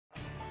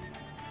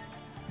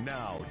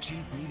Now,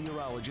 Chief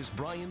Meteorologist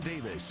Brian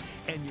Davis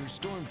and your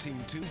Storm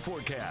Team 2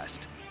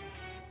 forecast.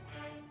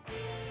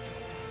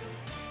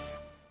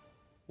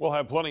 We'll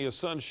have plenty of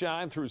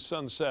sunshine through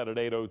sunset at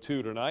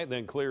 8:02 tonight,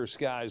 then clear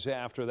skies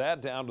after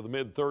that, down to the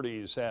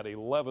mid-30s at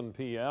 11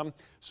 p.m.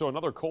 So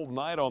another cold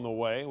night on the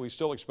way. We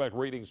still expect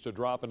readings to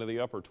drop into the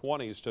upper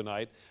 20s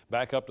tonight,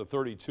 back up to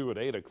 32 at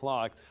 8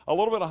 o'clock. A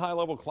little bit of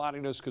high-level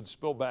cloudiness could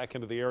spill back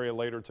into the area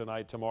later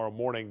tonight, tomorrow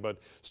morning, but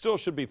still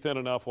should be thin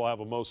enough. We'll have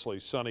a mostly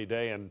sunny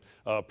day and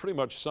pretty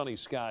much sunny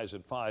skies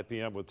at 5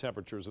 p.m. with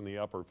temperatures in the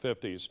upper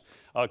 50s.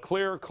 A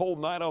clear, cold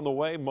night on the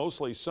way,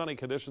 mostly sunny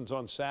conditions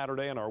on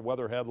Saturday in our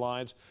weather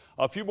headlines.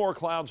 A few more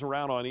clouds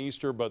around on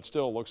Easter, but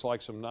still looks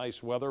like some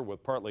nice weather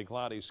with partly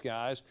cloudy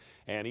skies.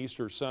 And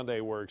Easter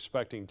Sunday, we're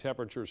expecting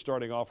temperatures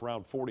starting off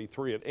around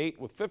 43 at 8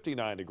 with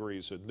 59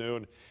 degrees at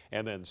noon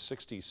and then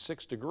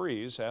 66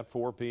 degrees at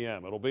 4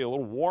 p.m. It'll be a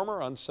little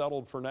warmer,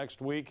 unsettled for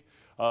next week.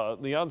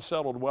 The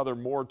unsettled weather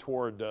more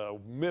toward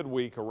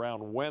midweek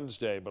around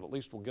Wednesday, but at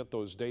least we'll get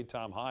those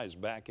daytime highs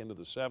back into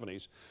the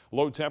 70s.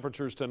 Low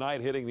temperatures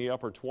tonight hitting the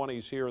upper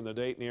 20s here in the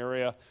Dayton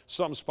area.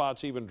 Some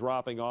spots even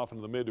dropping off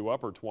into the mid to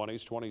upper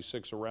 20s.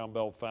 26 around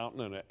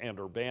Bellefontaine and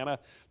Urbana,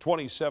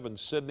 27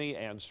 Sidney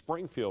and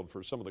Springfield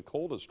for some of the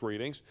coldest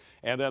readings.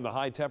 And then the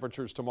high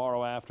temperatures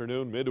tomorrow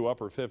afternoon, mid to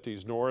upper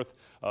 50s north,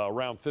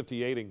 around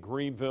 58 in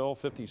Greenville,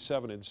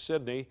 57 in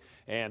Sidney,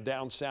 and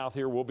down south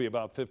here will be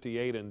about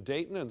 58 in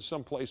Dayton, and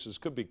some places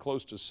could be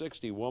close to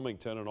 60,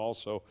 Wilmington and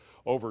also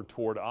over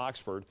toward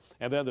Oxford.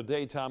 And then the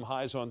daytime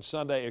highs on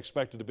Sunday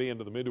expected to be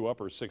into the mid to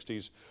upper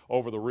 60s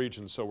over the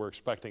region, so we're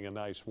expecting a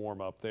nice warm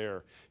up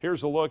there.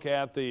 Here's a look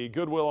at the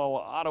Goodwill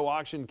Auto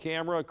Auction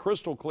camera.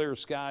 Crystal clear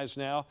skies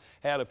now.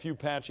 Had a few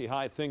patchy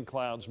high thin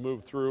clouds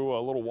move through a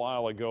little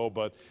while ago,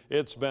 but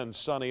it's been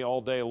sunny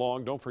all day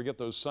long. Don't forget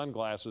those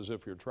sunglasses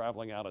if you're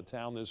traveling out of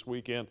town this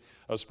weekend,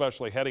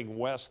 especially heading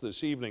west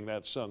this evening.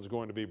 That sun's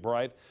going to be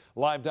bright.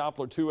 Live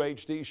Doppler 2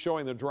 HD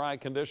showing the dry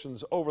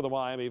conditions over the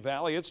Miami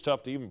Valley. It's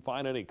tough to even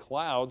find any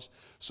clouds.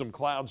 Some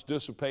clouds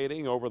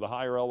dissipating over the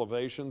higher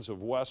elevations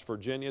of West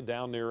Virginia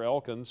down near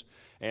Elkins,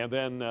 and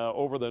then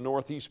over the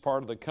northeast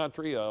part of the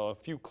country, a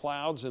few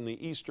clouds in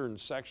the eastern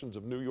sections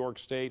of New York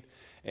State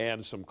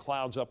and some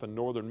clouds up in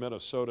northern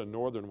Minnesota,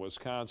 northern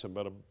Wisconsin,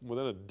 but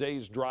within a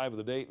day's drive of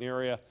the Dayton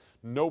area,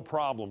 no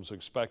problems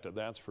expected,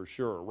 that's for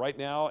sure. Right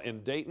now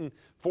in Dayton,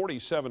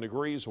 47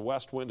 degrees,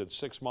 west wind at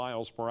 6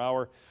 miles per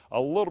hour. A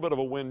little bit of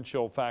a wind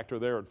chill factor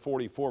there at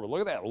 44, but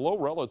look at that low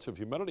relative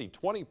humidity,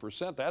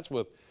 20%. That's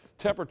with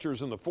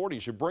temperatures in the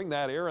 40s. You bring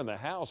that air in the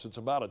house, it's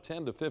about a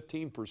 10 to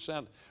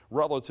 15%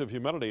 relative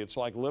humidity. It's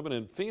like living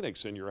in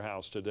Phoenix in your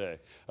house today.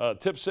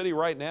 Tip City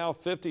right now,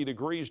 50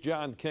 degrees.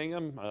 John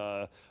Kingham,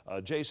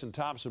 Jason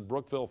Thompson,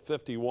 Brookville,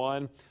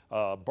 51.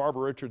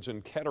 Barbara Richards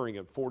and Kettering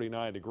at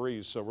 49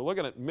 degrees. So we're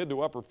looking at mid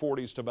to upper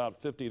 40s to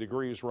about 50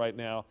 degrees right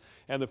now.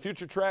 And the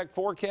future track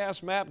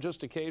forecast map,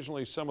 just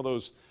occasionally some of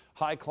those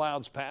high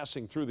clouds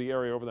passing through the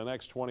area over the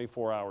next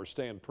 24 hours,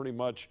 staying pretty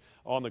much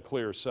on the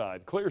clear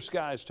side. Clear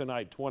skies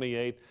tonight,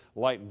 28,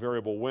 light and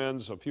variable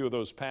winds. A few of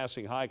those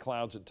passing high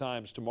clouds at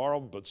times tomorrow,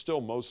 but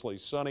still mostly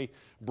sunny,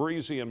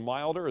 breezy and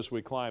milder as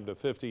we climb to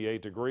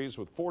 58 degrees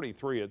with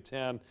 43 at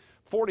 10.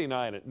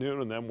 49 at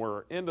noon, and then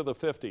we're into the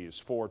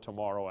 50s for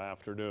tomorrow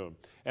afternoon.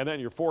 And then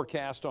your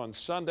forecast on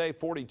Sunday,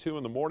 42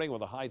 in the morning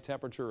with a high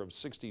temperature of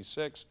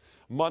 66.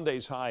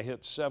 Monday's high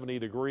hits 70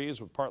 degrees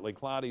with partly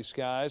cloudy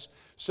skies.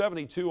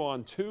 72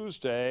 on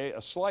Tuesday,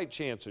 a slight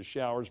chance of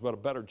showers, but a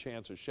better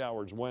chance of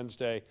showers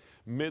Wednesday.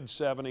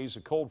 Mid-70s,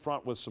 a cold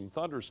front with some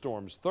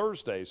thunderstorms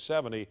Thursday,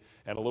 70,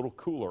 and a little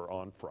cooler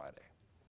on Friday.